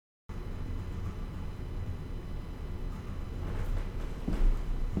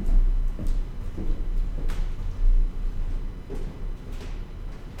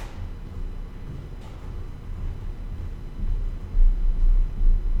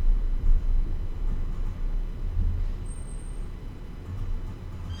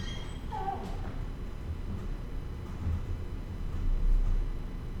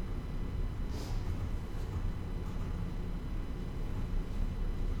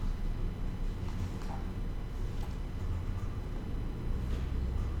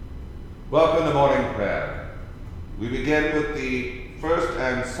Welcome to morning prayer. We begin with the first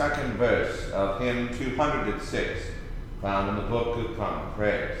and second verse of hymn 206, found in the Book of Common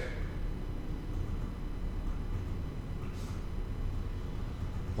Prayers.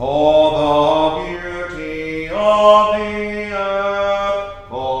 For the beauty of the earth,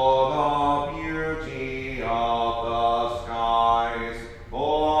 for the beauty of the skies,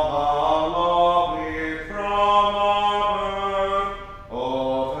 for the lovely throng of earth,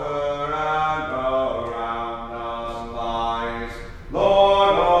 over and around us lies. Lord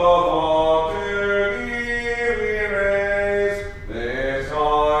of all, to thee we raise this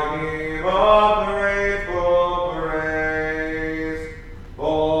our hymn of grateful praise.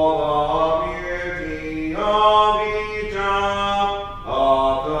 For the beauty of each hour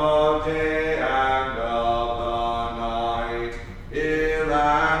of the day and of the night, hill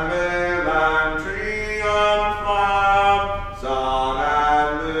and vale and tree and flower, sun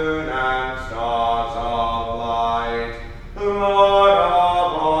and moon and stars of light. Lord of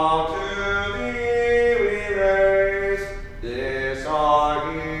all, to thee we raise this our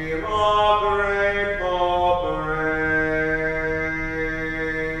hymn of grateful praise.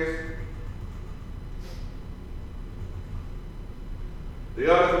 The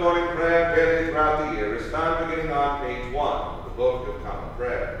Art of Morning Prayer daily throughout the year is found beginning on page 1 of the Book of Common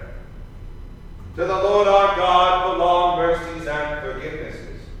Prayer. To the Lord our God for long mercies and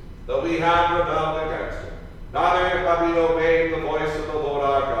forgivenesses, though we have rebelled against him, neither have we obeyed the voice of the Lord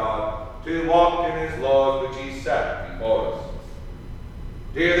our God, to walk in his laws which he set before us.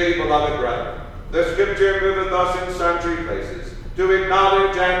 Dearly beloved brethren, the Scripture moveth us in sundry places to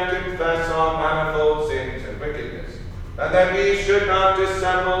acknowledge and confess our manifold sins and wickedness, and that we should not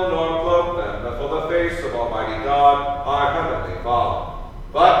dissemble nor cloak them before the face of Almighty God, our heavenly Father,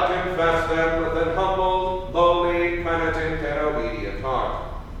 but confess them with an humble, lowly, penitent, and obedient heart,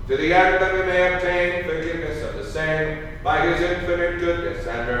 to the end that we may obtain forgiveness of the same by his infinite goodness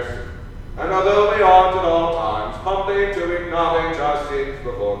and mercy. And although we ought at all times humbly to acknowledge our sins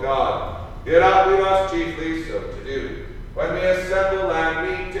before God, yet ought we must chiefly so to do, when we assemble and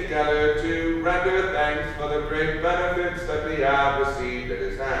meet together to render thanks for the great benefits that we have received at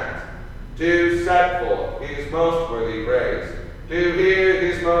his hands, to set forth his most worthy praise, to hear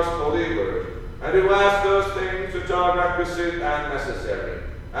his most holy word, and to ask those things which are requisite and necessary,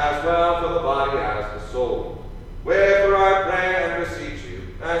 as well for the body as the soul. Wherefore I pray and beseech you,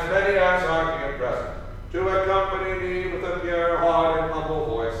 as many as are here present, to accompany me with a pure heart and humble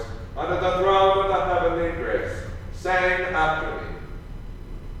voice under the throne of the heavenly grace, saying after me,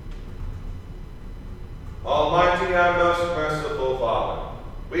 Almighty and most merciful Father,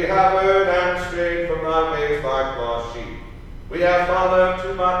 we have erred and strayed from thy ways like lost sheep. We have followed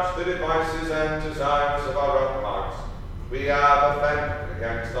too much the devices and desires of our own hearts. We have offended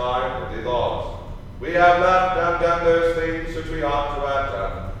against thy holy laws. We have left undone those things which we ought to have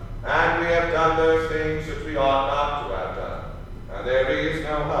done, and we have done those things which we ought not to have done, and there is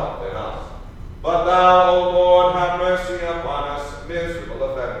no help in us. But thou, O Lord, have mercy upon us, miserable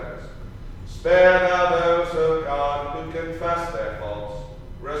offenders. Spare thou those, O God, who confess their faults.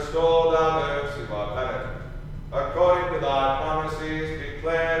 Restore thou those who are penitent, according to thy promises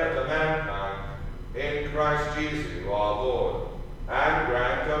declared unto mankind in Christ Jesus our Lord. And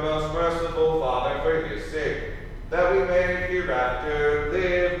grant, O most merciful Father, for his sake, that we may hereafter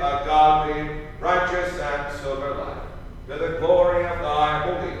live a godly, righteous, and sober life, to the glory of thy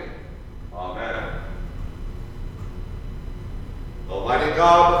holy name. Amen. Almighty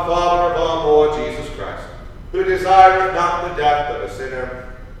God, the Father of our Lord Jesus Christ, who desireth not the death of a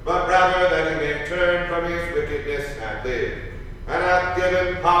sinner, but rather that he may turn from his wickedness and live, and hath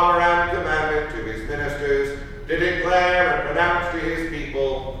given power and commandment to his ministers to declare and pronounce to his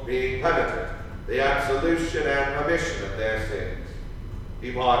people, being penitent, the absolution and remission of their sins.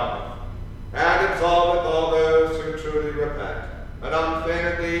 He pardoneth and absolveth all those who truly repent and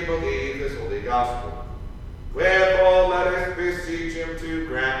unfeignedly believe his holy gospel. Wherefore let us beseech him to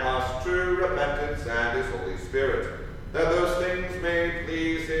grant us true repentance and his Holy Spirit, that those things may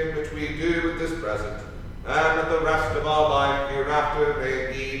please him which we do at this present, and that the rest of our life hereafter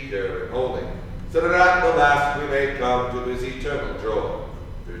may be pure and holy, so that at the last we may come to his eternal joy.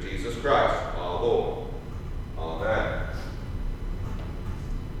 Through Jesus Christ our Lord. Amen.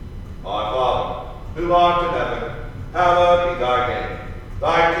 Our Father, who art in heaven, hallowed be thy name.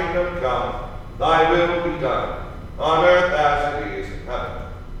 Thy kingdom come, thy will be done, on earth as it is in heaven.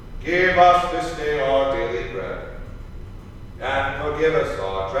 Give us this day our daily bread, and forgive us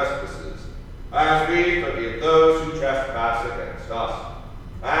our trespasses, as we forgive those who trespass against us.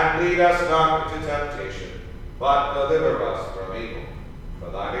 And lead us not into temptation, but deliver us from evil. For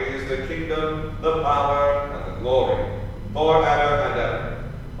thine is the kingdom, the power, and the glory, forever and ever.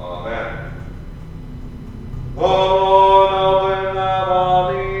 Amen. O Lord, open thou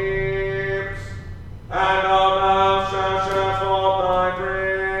our lips, and our mouth shall shout forth thy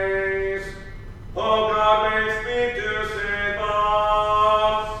praise. O God, make speak to save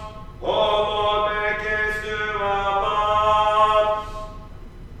us. O Lord, make haste to help us.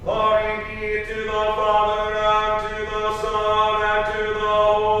 Glory be to the Father, and to the Son, and to the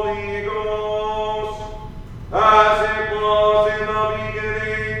Holy Ghost, as it was in the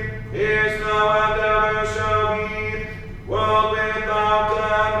beginning, is now, and ever shall be, world without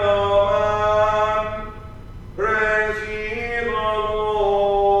end. Amen. Praise ye the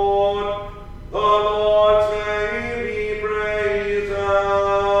Lord. The Lord's name be praised.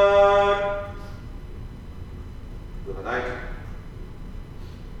 To the night.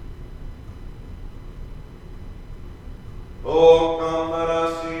 Oh, come, let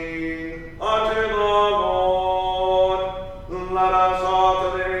us sing unto the Lord. Let us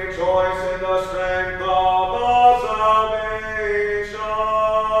heartily rejoice in the strength of the salvation.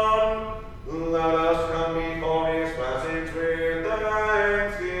 Let us come before his presence with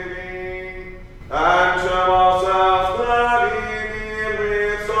thanksgiving, and show ourselves glad in him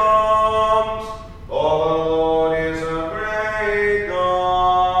with psalms. For the Lord is a great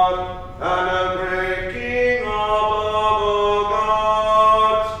God, and a great King above all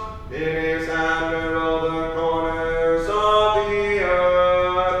gods. In his hand are all the corners of the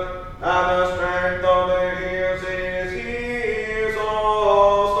earth, and the strength of the hills is his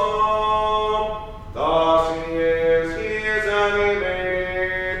also. Thus he is and he made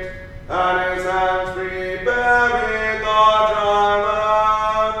it, and his hands prepared the dry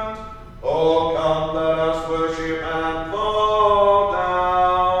land. Oh, come, let us worship and fall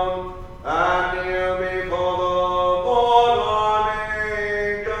down, and kneel before the Lord our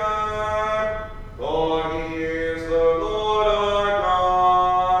Maker. For he is the Lord our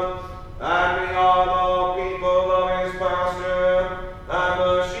God, and we are the people of his pasture, and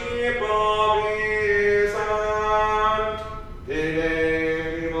the sheep of his hand.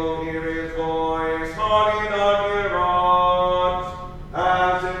 Today we will hear his voice, harden not your hearts,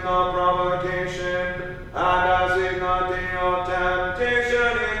 as in the provocation, and as in the day of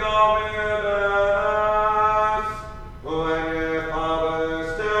temptation in the wilderness, when your fathers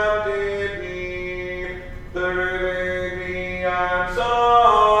tempted me, proving me, and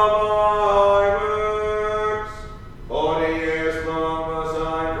saw my works. 40 years long was I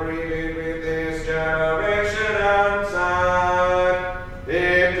grieved with this generation, and said,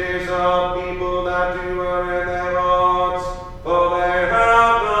 it is a people that do err in their hearts, for they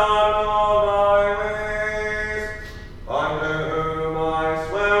have not known my ways. Under whom I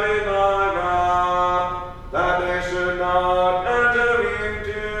swear in my wrath, that they should not enter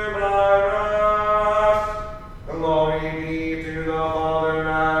into my rest. Glory be to the Father,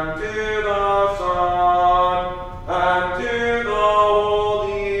 and to the Son, and to the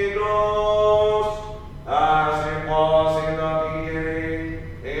Holy Ghost, as it was in the beginning,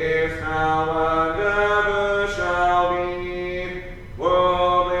 is now, and ever shall be,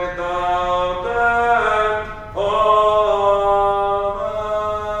 world without end. Amen.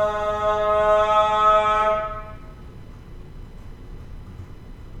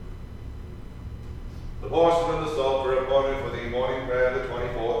 The portion of the Psalter appointed for the morning prayer of the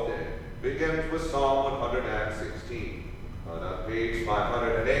 24th day begins with Psalm 116, on page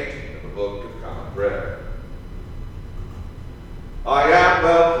 518 of the Book of Common Prayer. I am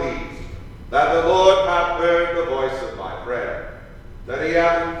well pleased that the Lord hath heard the voice of my prayer, that he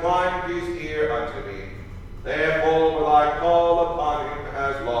hath inclined his ear unto me. Therefore will I call upon him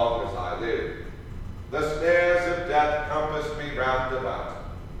as long as I live. The snares of death compassed me round about,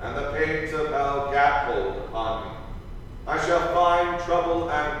 and the pains of hell gat hold upon me. I shall find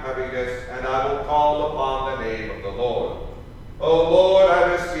trouble and heaviness, and I will call upon the name of the Lord. O Lord,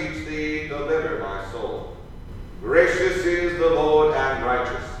 I beseech thee, deliver my soul. Gracious is the Lord and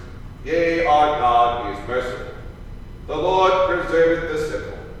righteous. Yea, our God is merciful. The Lord preserveth the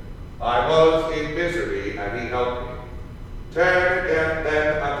simple. I was in misery, and he helped me. Turn again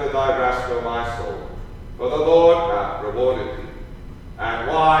then unto thy rest, O my soul, for the Lord hath rewarded thee. And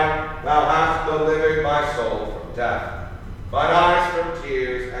why? Thou hast delivered my soul from death, mine eyes from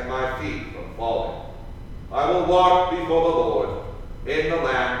tears, and my feet from falling. I will walk before the Lord in the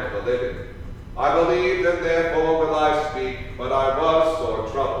land of the living. I believed, and therefore will I speak, but I was sore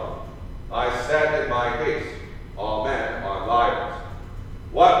troubled. I said in my haste, all men are liars.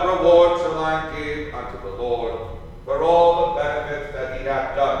 What reward shall I give unto the Lord for all the benefits that he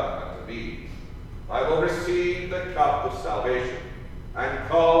hath done unto me? I will receive the cup of salvation, and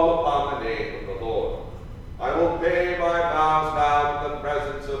call upon the name of the Lord. I will pay my vows now in the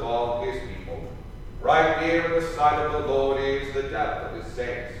presence of all his people. Right near in the sight of the Lord is the death of his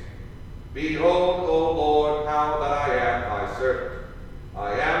saints. Behold, O Lord, how that I am thy servant.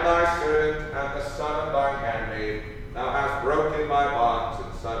 I am thy servant and the son of thine handmaid. Thou hast broken my bonds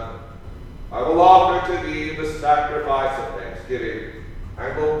in sunder. I will offer to thee the sacrifice of thanksgiving,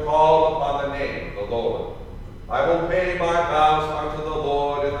 and will call upon the name of the Lord. I will pay my vows unto the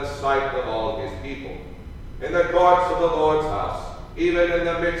Lord in the sight of all his people, in the courts of the Lord's house, even in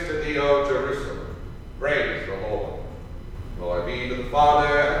the midst of thee, O Jerusalem. Praise the Lord. Glory be to the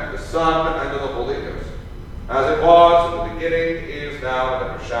Father, and to the Son, and to the Holy Ghost, as it was in the beginning, is now,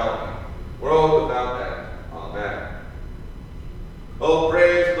 and ever shall be, world without end. Amen. O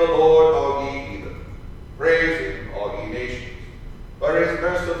praise the Lord, all ye heathen. Praise him, all ye nations. For his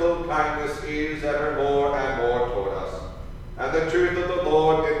merciful kindness is evermore and more toward us, and the truth of the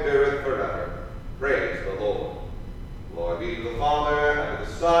Lord endureth forever. Praise the Lord. Glory be to the Father, and to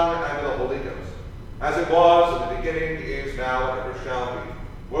the Son, and to the Holy Ghost, as it was in the beginning, is now, and ever shall be,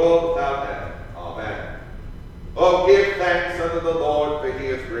 world without end. Amen. Oh, give thanks unto the Lord, for he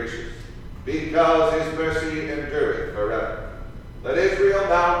is gracious, because his mercy endureth forever. Let Israel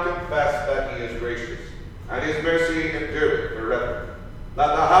now confess that he is gracious, and his mercy endureth forever.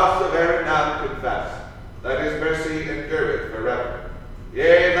 Let the house of Aaron now confess that his mercy endureth forever.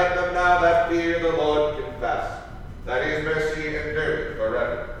 Yea, let them now that fear the Lord confess that his mercy endureth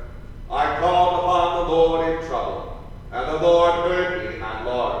forever. I called upon the Lord in trouble, and the Lord heard me at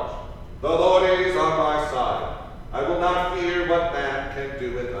large. The Lord is on my side. I will not fear what man can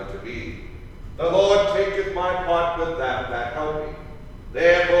do it unto me. The Lord taketh my part with them that help me.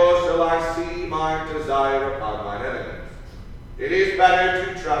 Therefore shall I see my desire upon mine enemies. It is better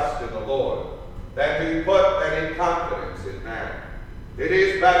to trust in the Lord than to put any confidence in man. It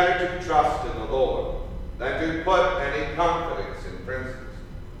is better to trust in the Lord than to put any confidence in princes.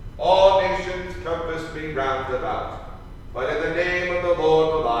 All nations compass me round about, but in the name of the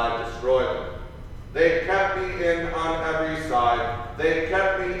Lord will I destroy them. They kept me in on every side. They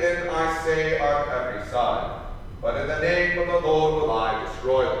kept me in, I say, on every side. But in the name of the Lord will I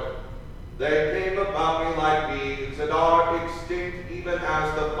destroy them. They came about me like bees, and are extinct even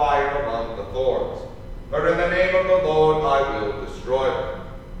as the fire among the thorns. For in the name of the Lord I will destroy them.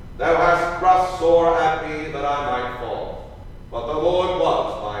 Thou hast thrust sore at me that I might fall, but the Lord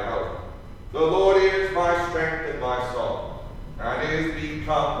was my help. The Lord is my strength and my song, and is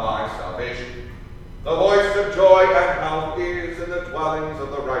become my salvation. The voice of joy and health is in the dwellings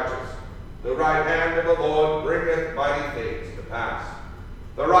of the righteous. The right hand of the Lord bringeth mighty things to pass.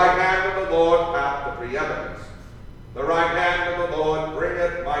 The right hand of the Lord hath the preeminence. The right hand of the Lord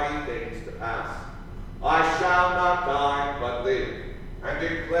bringeth mighty things to pass. I shall not die, but live, and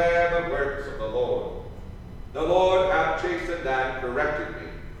declare the works of the Lord. The Lord hath chastened and corrected me,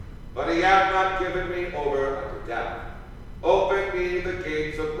 but he hath not given me over unto death. Open me the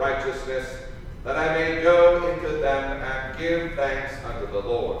gates of righteousness, that I may go into them and give thanks unto the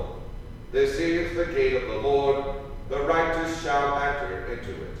Lord. This is the gate of the Lord, the righteous shall enter into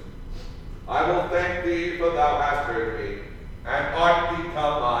it. I will thank thee, for thou hast heard me, and art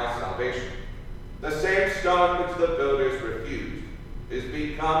become my salvation. The same stone which the builders refused is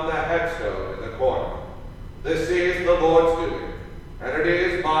become the headstone in the corner. This is the Lord's doing, and it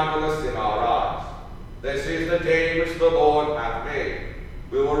is marvelous in our eyes. This is the day which the Lord hath made.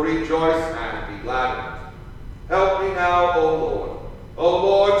 We will rejoice and be glad in it. Help me now, O Lord. O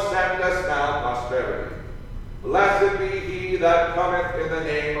Lord, send us now prosperity. Blessed be he that cometh in the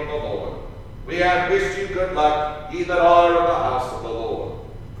name of the Lord. We have wished you good luck, ye that are of the house of the Lord.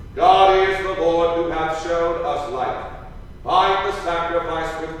 God is the Lord who hath showed us light. Bind the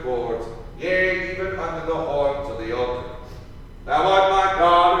sacrifice with cords, yea, even unto the horns of the altar. Thou art my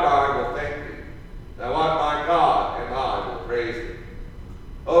God, and I will thank thee. Thou art my God, and I will praise thee.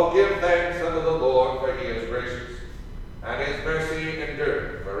 O give thanks unto the Lord, for he is gracious, and his mercy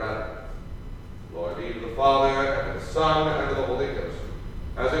endureth forever. Glory be to the Father, and to the Son, and to the Holy Ghost,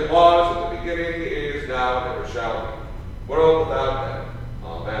 as it was in the beginning, is now, and ever shall be, world without end.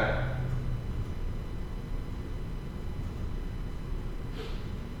 Amen.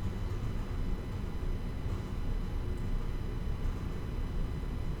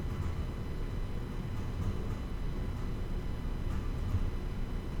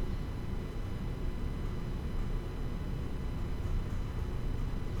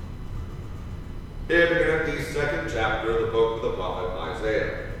 Here beginneth the second chapter of the book of the prophet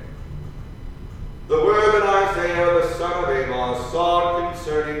Isaiah. The word that Isaiah the son of Amos saw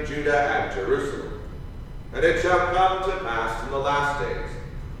concerning Judah and Jerusalem. And it shall come to pass in the last days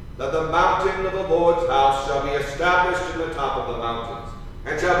that the mountain of the Lord's house shall be established in the top of the mountains,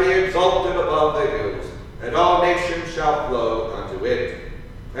 and shall be exalted above the hills, and all nations shall flow unto it.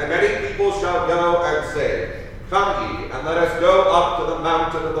 And many people shall go and say, Come ye, and let us go up to the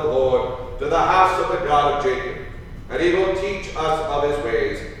mountain of the Lord, to the house of the God of Jacob. And he will teach us of his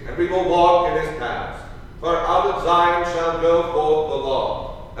ways, and we will walk in his paths. For out of Zion shall go forth the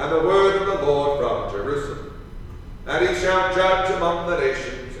law, and the word of the Lord from Jerusalem. And he shall judge among the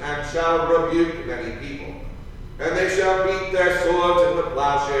nations, and shall rebuke many people. And they shall beat their swords into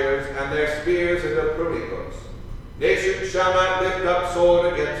plowshares, and their spears into pruning hooks. Nation shall not lift up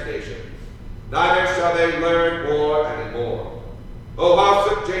sword against nation, neither shall they learn war any more. O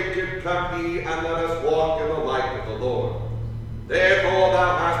house of Jacob, come ye, and let us walk in the light of the Lord. Therefore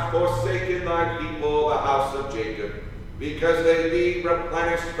thou hast forsaken thy people, the house of Jacob, because they be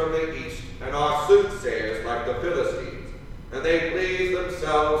replenished from the east, and are soothsayers like the Philistines, and they please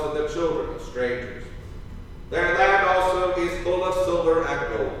themselves in the children of strangers. Their land also is full of silver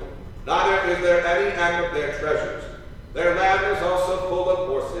and gold, neither is there any end of their treasures. Their land is also full of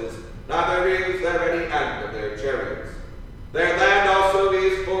horses, neither is there any end of their chariots. Their land also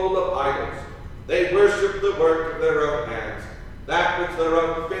is full of idols. They worship the work of their own hands, that which their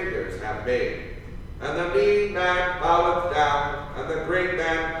own fingers have made. And the mean man boweth down, and the great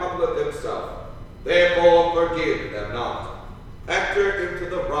man humbleth himself. Therefore forgive them not. Enter into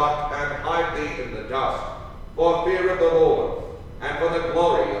the rock, and hide thee in the dust, for fear of the Lord, and for the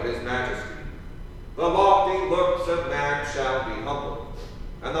glory of his majesty. The lofty looks of man shall be humbled,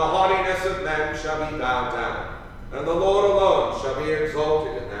 and the haughtiness of men shall be bowed down, and the Lord alone shall be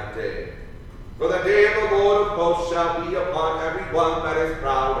exalted in that day. For the day of the Lord of hosts shall be upon every one that is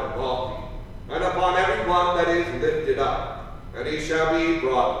proud and lofty, and upon every one that is lifted up, and he shall be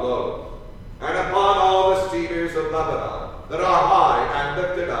brought low. And upon all the cedars of Lebanon that are high and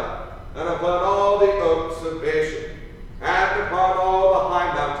lifted up, and upon all the oaks of Bashan, and upon all the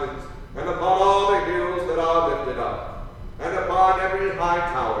high mountains, and upon all the hills that are lifted up, and upon every high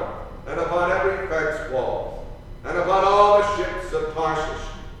tower, and upon every fenced wall, and upon all the ships of Tarshish,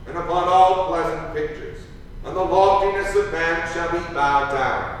 and upon all pleasant pictures. And the loftiness of man shall be bowed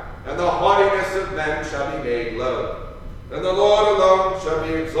down, and the haughtiness of men shall be made low. And the Lord alone shall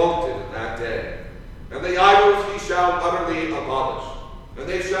be exalted in that day. And the idols he shall utterly abolish. And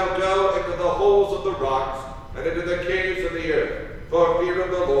they shall go into the holes of the rocks, and into the caves of the earth, for fear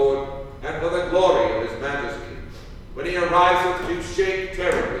of the Lord, and for the glory of his majesty, when he ariseth to shake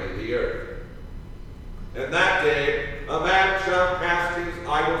terribly the earth. In that day a man shall cast his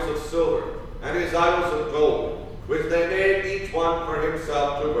idols of silver, and his idols of gold, which they made each one for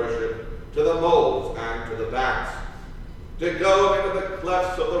himself to worship, to the moles and to the bats, to go into the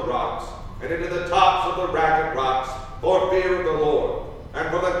clefts of the rocks, and into the tops of the ragged rocks, for fear of the Lord, and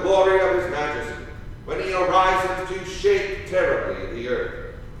for the glory of his majesty, when he ariseth to shake terribly the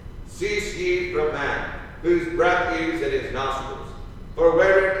earth. Cease ye from man, whose breath is in his nostrils, for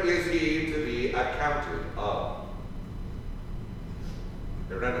wherein is he to be accounted of?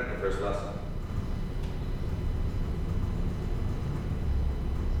 We're ending the first lesson.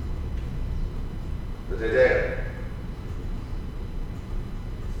 The Te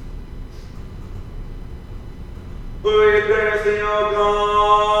We praise thee, O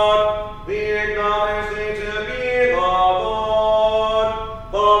God, we acknowledge thee to be the Lord,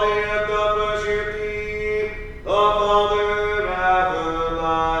 holy and doth worship thee, the Father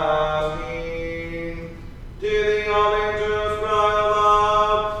everlasting. To thee all angels cry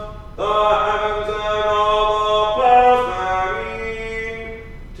aloud, the heavens and all the powers therein.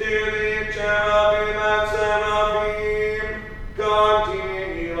 To thee cherubim and seraphim,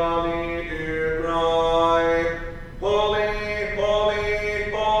 continually do cry, Holy, holy,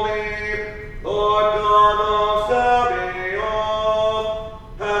 holy, Lord God of Sabaoth,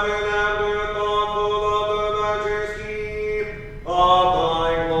 heaven and earth are full of the majesty of thy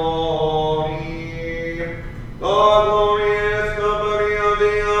glory. The glorious company of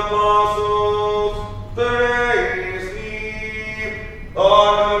the apostles, praise thee. The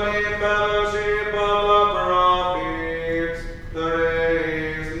holy fellowship of the prophets,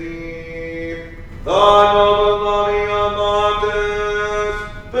 praise thee. The noble body of martyrs,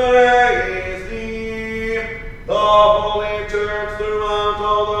 praise thee. The holy church throughout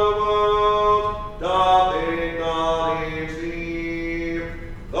all the world doth acknowledge thee.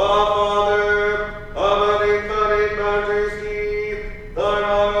 The Father of an infinite majesty, thine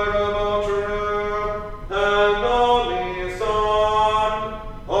honorable true and only Son,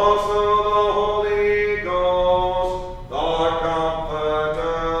 also the Holy Ghost, the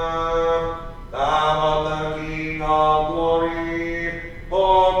Comforter, thou art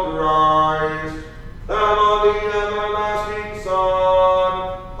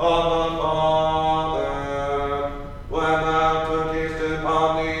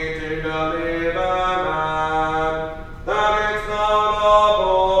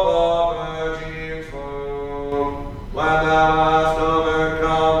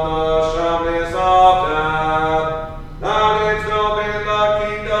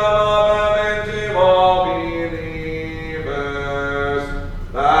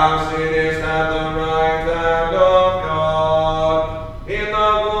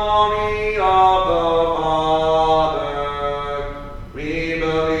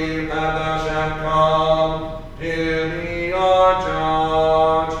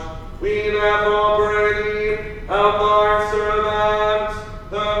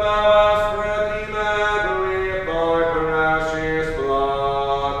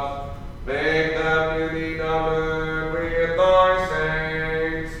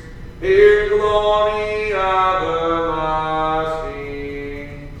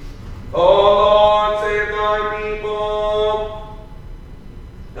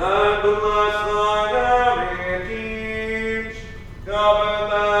and bless thine heritage. Govern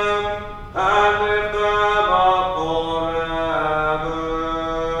them and lift them up forever.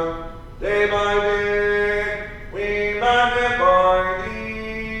 Day by day we magnify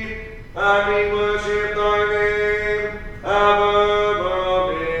thee, and we worship thy name ever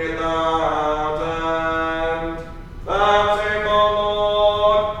without end. Vouchsafe, O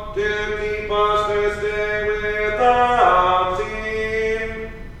Lord, to keep us this day without sin.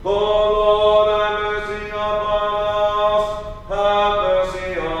 O Lord, have mercy upon us, have mercy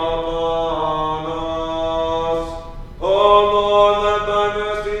upon us. O Lord, let thy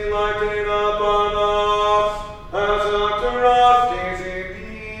mercy lighten upon us, as our trust is in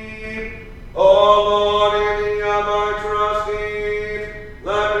thee. O Lord, in thee have I trusted,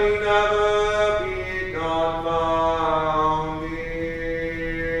 let me never be confounded.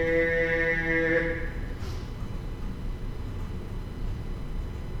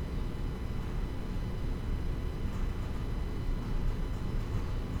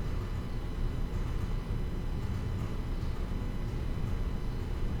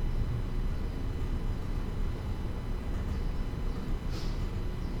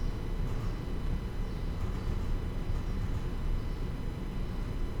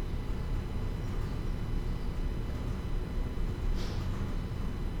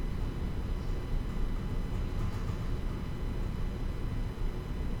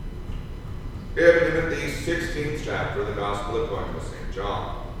 Here beginneth the 16th chapter of the Gospel according to St.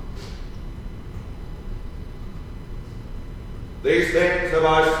 John. These things have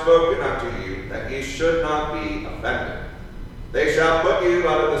I spoken unto you, that ye should not be offended. They shall put you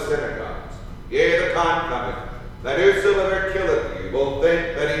out of the synagogues. Yea, the time cometh, that whosoever killeth you will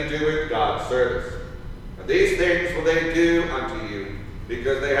think that he doeth God service. And these things will they do unto you,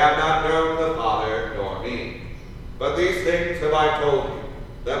 because they have not known the Father nor me. But these things have I told you,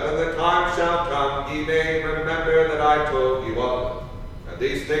 that when the time shall come, ye may remember that I told you of them. And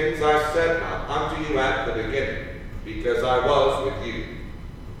these things I said not unto you at the beginning, because I was with you.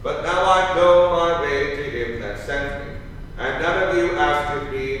 But now I go my way to him that sent me, and none of you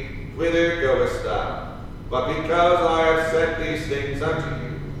asketh me, Whither goest thou? But because I have said these things unto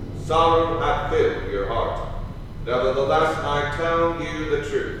you, sorrow hath filled your heart. Nevertheless, I tell you the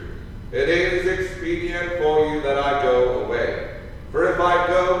truth. It is expedient for you that I go away. For if I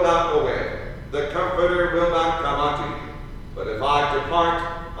go not away, the Comforter will not come unto you. But if I depart,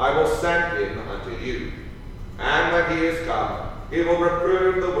 I will send him unto you. And when he is come, he will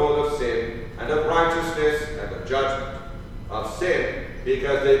reprove the world of sin, and of righteousness, and of judgment. Of sin,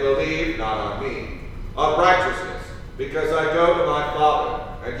 because they believe not on me. Of righteousness, because I go to my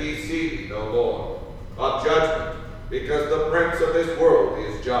Father, and ye see me no more. Of judgment, because the prince of this world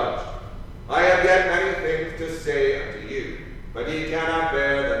is judged. I have yet many things to say unto you, but ye cannot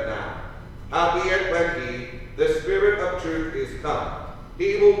bear them now. Howbeit when he, the Spirit of truth, is come,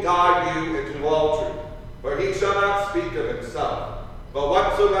 he will guide you into all truth. For he shall not speak of himself, but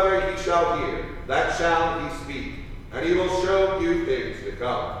whatsoever he shall hear, that shall he speak, and he will show you things to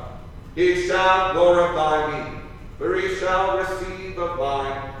come. He shall glorify me, for he shall receive of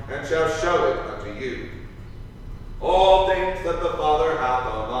mine, and shall show it unto you. All things that the Father hath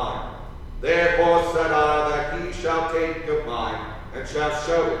are mine. Therefore said I that he shall take of mine, and shall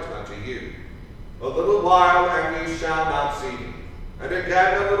show it unto you. A little while, and ye shall not see me. And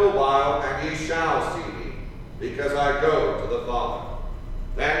again a little while, and ye shall see me, because I go to the Father.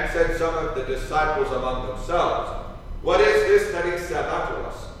 Then said some of the disciples among themselves, What is this that he said unto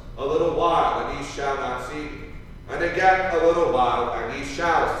us? A little while, and ye shall not see me. And again a little while, and ye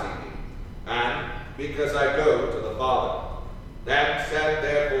shall see me. And because I go to the Father. Then said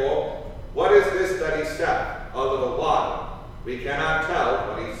therefore, What is this that he said? A little while. We cannot tell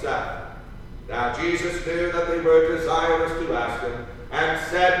what he said. Now Jesus knew that they were desirous to ask him, and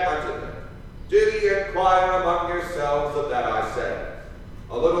said unto them, Do ye inquire among yourselves of that I said?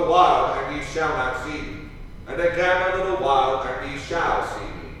 A little while, and ye shall not see me. And again a little while, and ye shall see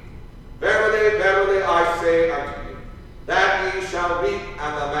me. Verily, verily, I say unto you, that ye shall weep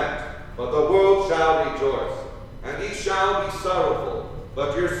and lament, but the world shall rejoice. And ye shall be sorrowful,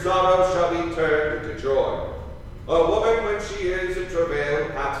 but your sorrow shall be turned into joy. A woman, when she is in travail,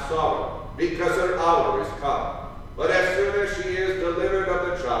 hath sorrow, because her hour is come. But as soon as she is delivered of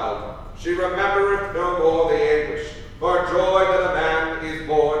the child, she remembereth no more the anguish, for joy that a man is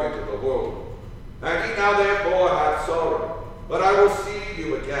born into the world. And ye now therefore have sorrow, but I will see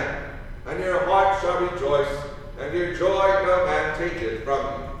you again, and your heart shall rejoice, and your joy no man taketh from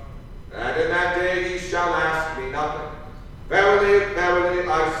you. And in that day ye shall ask me nothing. Verily, verily,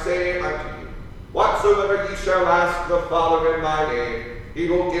 I say unto you, whatsoever ye shall ask the Father in my name, he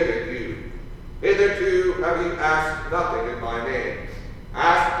will give it you. Hitherto have you asked nothing in my name.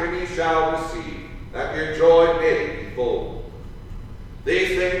 Ask and ye shall receive, that your joy may be full.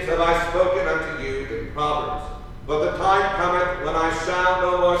 These things have I spoken unto you in Proverbs, but the time cometh when I shall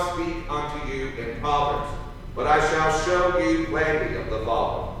no more speak unto you in Proverbs, but I shall show you plainly of the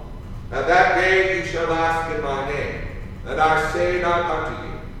Father. At that day ye shall ask in my name, and I say not unto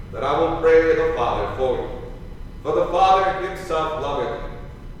you, that I will pray the Father for you. For the Father himself loveth you,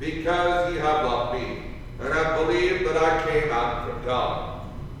 because ye have loved me, and have believed that I came out from God.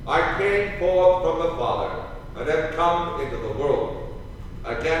 I came forth from the Father, and have come into the world.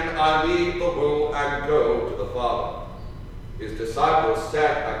 Again I leave the world and go to the Father. His disciples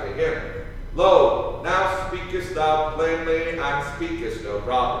said unto him, Lo, now speakest thou plainly, and speakest no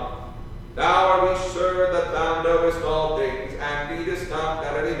proverb. Now are we sure that thou knowest all things, and needest not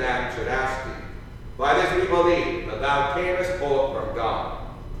that any man should ask thee. By this we believe that thou camest forth from God.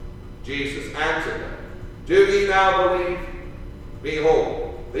 Jesus answered them, Do ye now believe?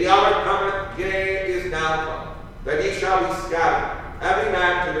 Behold, the hour cometh, yea, is now come, that ye shall be scattered, every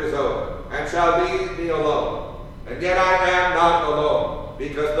man to his own, and shall leave me alone. And yet I am not alone,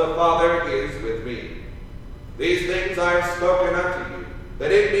 because the Father is with me. These things I have spoken unto you,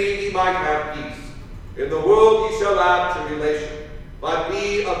 that in me ye might have peace. In the world ye shall have tribulation, but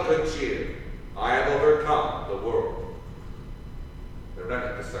be of good cheer. I have overcome the world. They're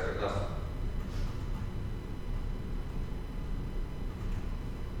ending the second lesson.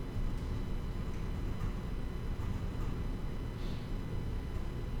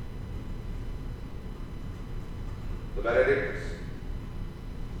 The Benedictus.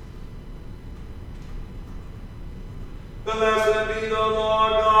 Blessed be the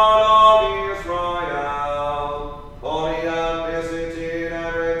Lord God of Israel, for he hath visited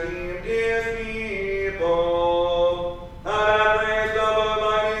and redeemed his people, and hath raised up a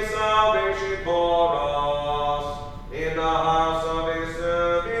mighty salvation for us in the house of his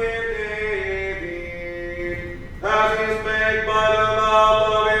servant David, as he spake by the mouth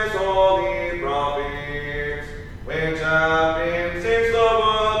of his holy prophets, which have been since the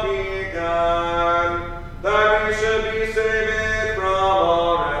world began, that we should be saved from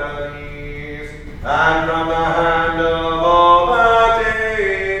our enemies, and from the hand of all that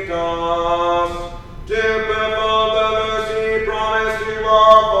hate us, to perform the mercy promised to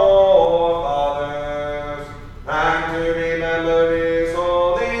our forefathers, and to remember his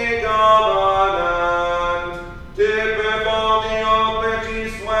holy covenant, to perform the oath which he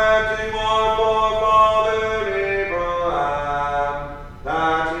sware to our forefather Abraham,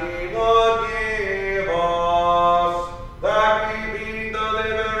 that he would give us, that we be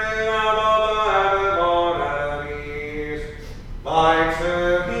delivered out of the hand of our enemies, might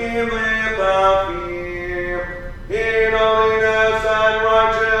serve him without fear, in holiness and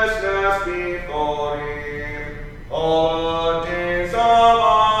righteousness before him, all the days of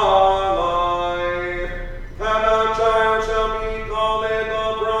our life. And a child shall be called the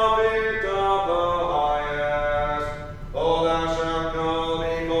prophet of the highest. Oh, thou shalt go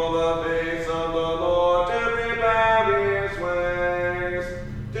before the face of the Lord to prepare his ways,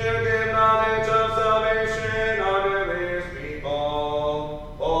 to give knowledge of salvation unto his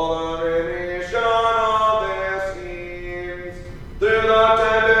people, for the remission of their sins, through the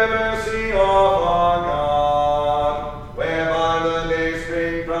tender mercy of our God, whereby the day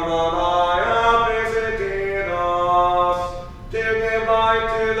spring from on high hath visited us, to give light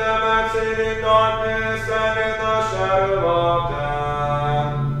to them that sit in darkness and in the shadow of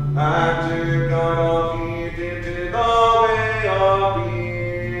death, and to guide our feet into the way of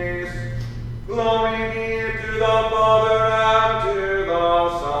peace. Glory be to the Father, and to the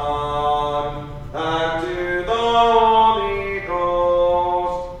Son, and to the Holy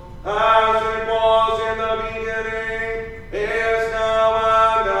Ghost, as it was in the beginning, is now,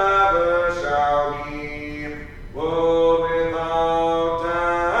 and ever shall be, world without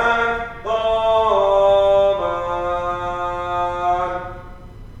end. Amen.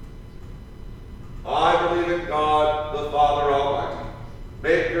 I believe in God, the Father Almighty,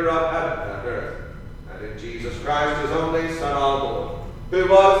 maker of heaven and earth, and in Jesus Christ, his only Son, our Lord, who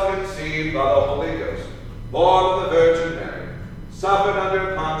was conceived by the Holy Ghost, born of the Virgin Mary, suffered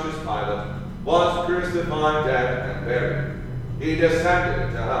under Pontius Pilate, was crucified, dead, and buried. He descended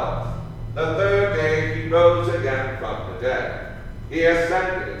into hell. The third day he rose again from the dead. He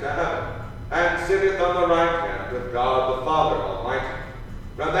ascended into heaven, and sitteth on the right hand of God the Father Almighty.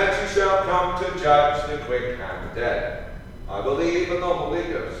 From thence he shall come to judge the quick and the dead. I believe in the Holy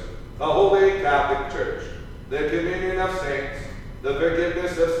Ghost, the Holy Catholic Church, the communion of saints, the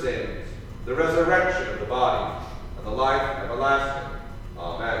forgiveness of sins, the resurrection of the body, and the life everlasting.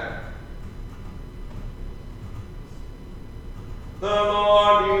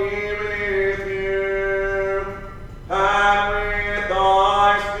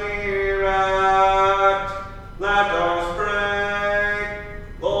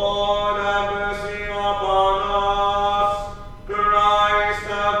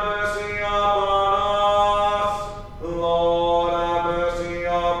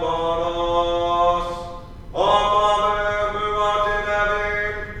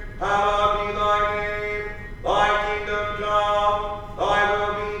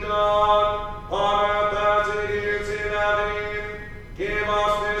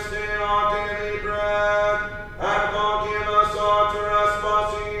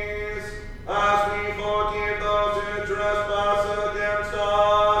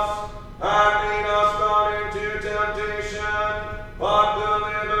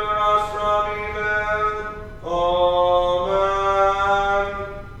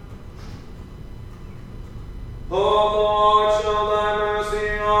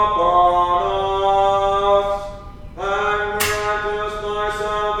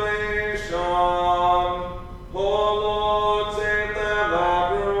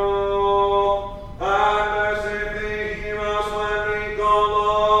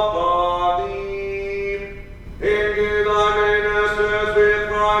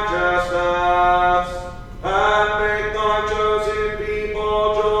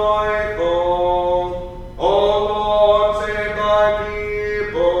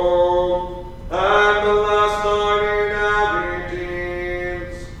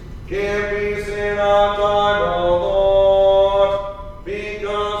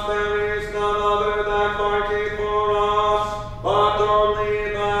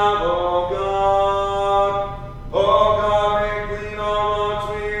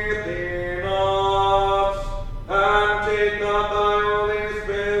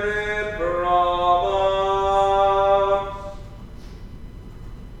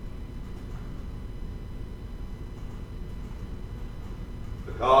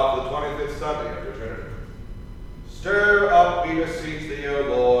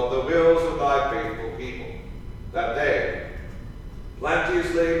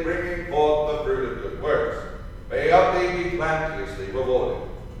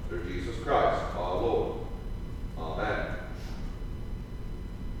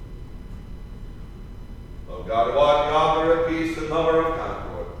 O God, who art the author of peace and lover of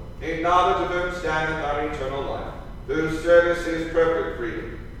concord, in knowledge of whom standeth our eternal life, whose service is perfect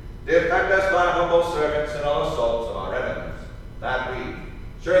freedom, defend us, thy humble servants, in all assaults of our enemies, that we,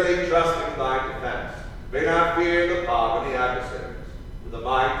 surely trusting thy defense, may not fear the power of the adversaries, in the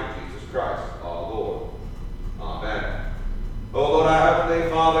might of Jesus Christ our Lord. Amen. O Lord, our heavenly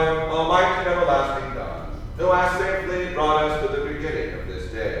Father, almighty and everlasting God, who hast safely brought us to the beginning of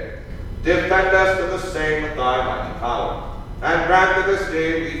this day, defend us from the same with thy mighty power, and grant that this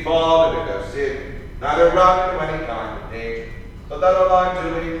day we fall into no sin, neither run into any kind of danger, but that all our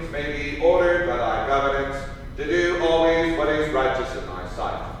doings may be ordered by thy governance, to do always what is righteous in thy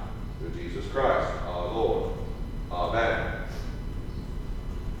sight. Through Jesus Christ our Lord. Amen.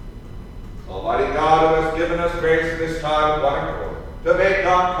 Almighty God, who has given us grace in this time of one accord, to make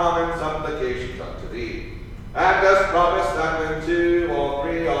our common supplications unto thee, and hast promised that when two or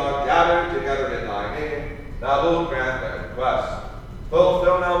three are gathered together in thy name, thou wilt grant their requests.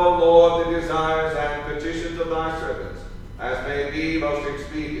 Fulfill now, O Lord, the desires and petitions of thy servants, as may be most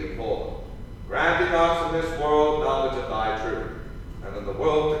expedient for them, granting us in this world knowledge of thy truth, and in the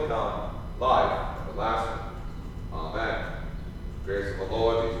world to come, life everlasting. Amen. Grace of the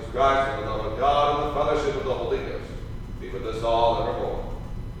Lord Jesus Christ, and the love of God, and the fellowship of the Holy Ghost, be with us all evermore.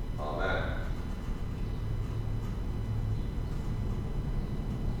 Amen.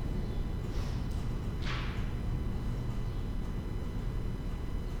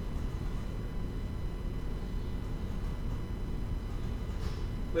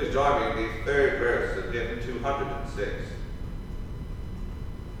 Please join me in the third verse of hymn 206.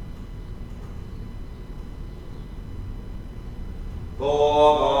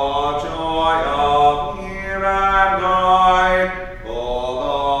 For the joy of here and night, for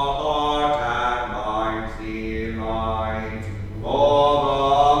the heart and mind's delight,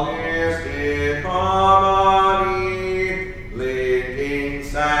 for the mystic harmony, linking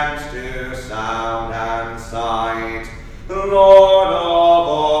sense to sound and sight, Lord of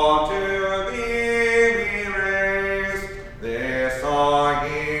all, to thee we raise this our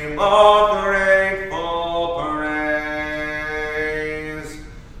hymn of